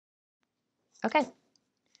Okay,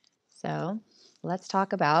 so let's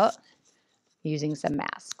talk about using some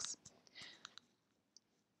masks.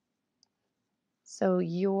 So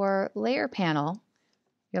your layer panels,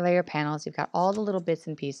 you've got all the little bits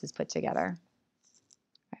and pieces put together.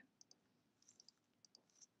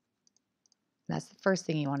 That's the first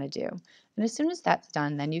thing you want to do. And as soon as that's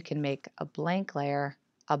done, then you can make a blank layer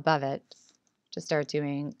above it to start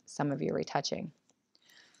doing some of your retouching.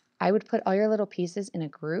 I would put all your little pieces in a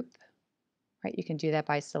group, right? You can do that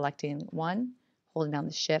by selecting one, holding down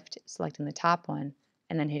the shift, selecting the top one,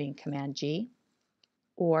 and then hitting Command G,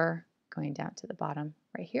 or going down to the bottom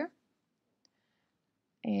right here.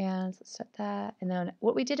 And let's set that. And then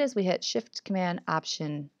what we did is we hit Shift Command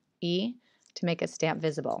Option E to make a stamp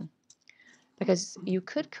visible. Because you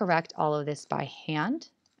could correct all of this by hand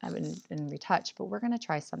and retouch, but we're going to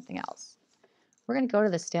try something else. We're going to go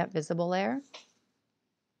to the Stamp Visible layer,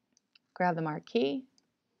 grab the marquee,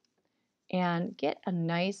 and get a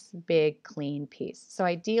nice big clean piece. So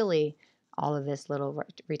ideally, all of this little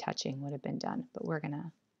retouching would have been done, but we're going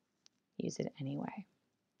to use it anyway.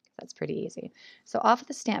 That's pretty easy. So off of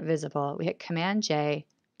the Stamp Visible, we hit Command J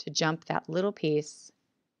to jump that little piece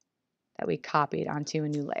that we copied onto a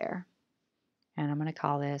new layer. And I'm going to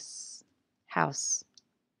call this House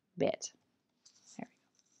Bit. There we go.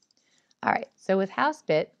 All right, so with House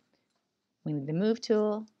Bit, we need the Move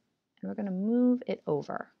tool, and we're going to move it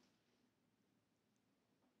over.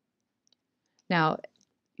 Now,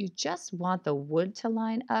 you just want the wood to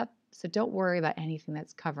line up, so don't worry about anything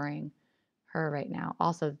that's covering her right now.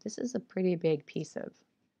 Also, this is a pretty big piece of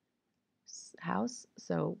house,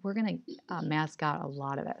 so we're going to mask out a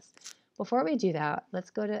lot of this. Before we do that, let's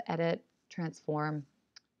go to Edit, Transform,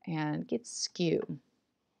 and get Skew.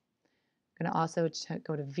 I'm going to also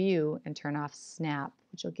go to View and turn off Snap,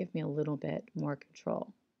 which will give me a little bit more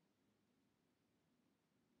control.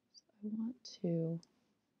 So I want to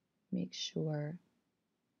make sure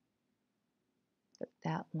that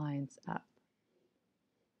that lines up.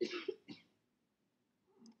 I'm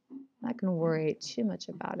not going to worry too much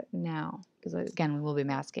about it now because, again, we will be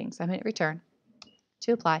masking. So I'm going to hit Return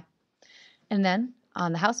to apply. And then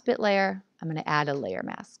on the House Bit layer, I'm going to add a layer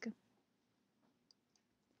mask.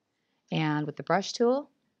 And with the brush tool,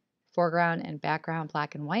 foreground and background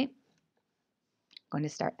black and white, I'm going to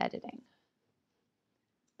start editing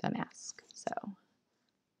the mask. So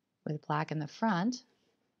with black in the front,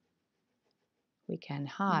 we can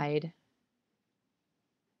hide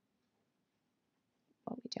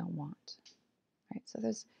what we don't want. Right, so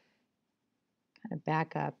there's kind of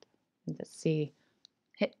back up and to see,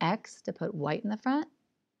 hit X to put white in the front,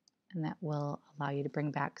 and that will allow you to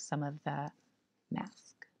bring back some of the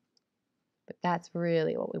mask. But that's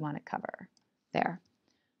really what we want to cover there.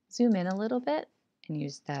 Zoom in a little bit and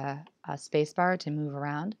use the space bar to move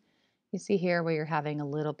around. You see here where you're having a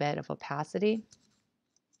little bit of opacity.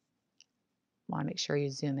 Want to make sure you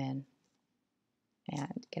zoom in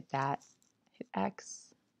and get that. Hit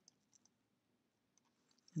X.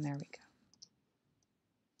 And there we go.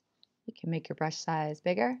 You can make your brush size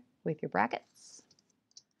bigger with your brackets.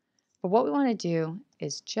 But what we want to do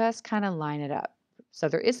is just kind of line it up. So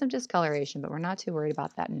there is some discoloration, but we're not too worried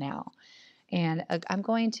about that now. And I'm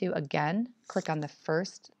going to, again, click on the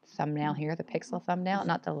first thumbnail here, the pixel thumbnail,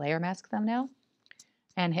 not the layer mask thumbnail,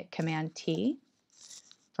 and hit Command T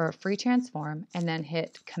for a free transform, and then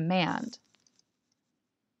hit Command,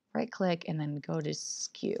 right click, and then go to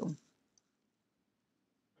Skew.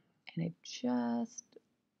 And I just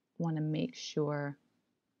want to make sure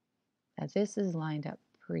that this is lined up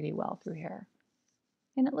pretty well through here.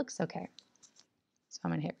 And it looks okay. So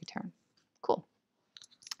I'm going to hit Return. Cool.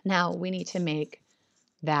 Now we need to make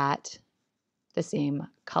that the same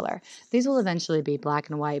color. These will eventually be black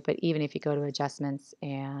and white, but even if you go to adjustments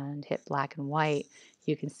and hit black and white,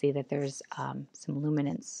 you can see that there's some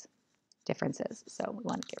luminance differences. So we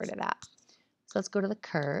want to get rid of that. So let's go to the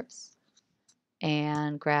curves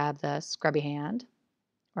and grab the scrubby hand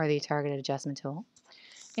or the targeted adjustment tool.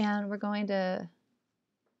 And we're going to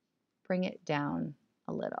bring it down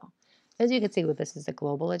a little. As you can see, this is a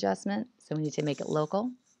global adjustment, so we need to make it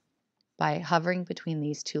local by hovering between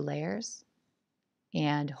these two layers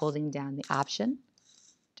and holding down the Option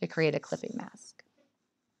to create a clipping mask.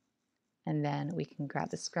 And then we can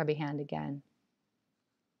grab the scrubby hand again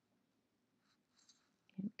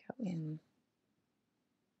and go in.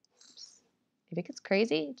 Oops. If it gets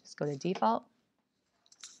crazy, just go to Default,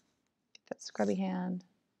 get that scrubby hand.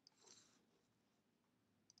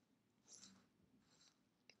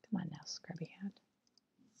 Come on now, scrubby hand.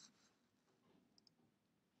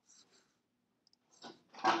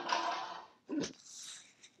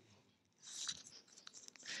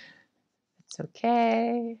 It's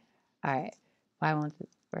okay. All right. Why won't,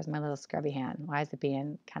 where's my little scrubby hand? Why is it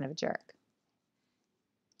being kind of a jerk?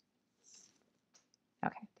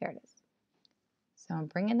 Okay, there it is. So I'm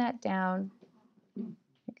bringing that down. You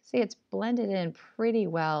can see it's blended in pretty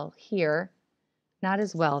well here, not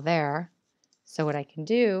as well there. So what I can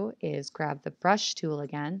do is grab the brush tool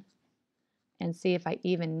again and see if I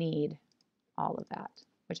even need all of that,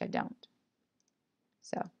 which I don't.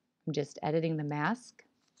 So I'm just editing the mask.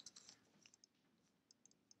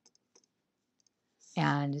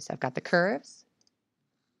 And so I've got the curves.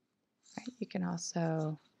 Right, you can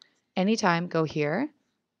also, anytime, go here,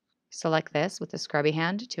 select this with the scrubby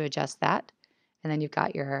hand to adjust that. And then you've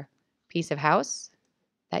got your piece of house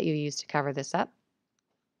that you use to cover this up.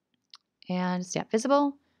 And stamp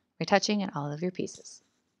visible, retouching, and all of your pieces.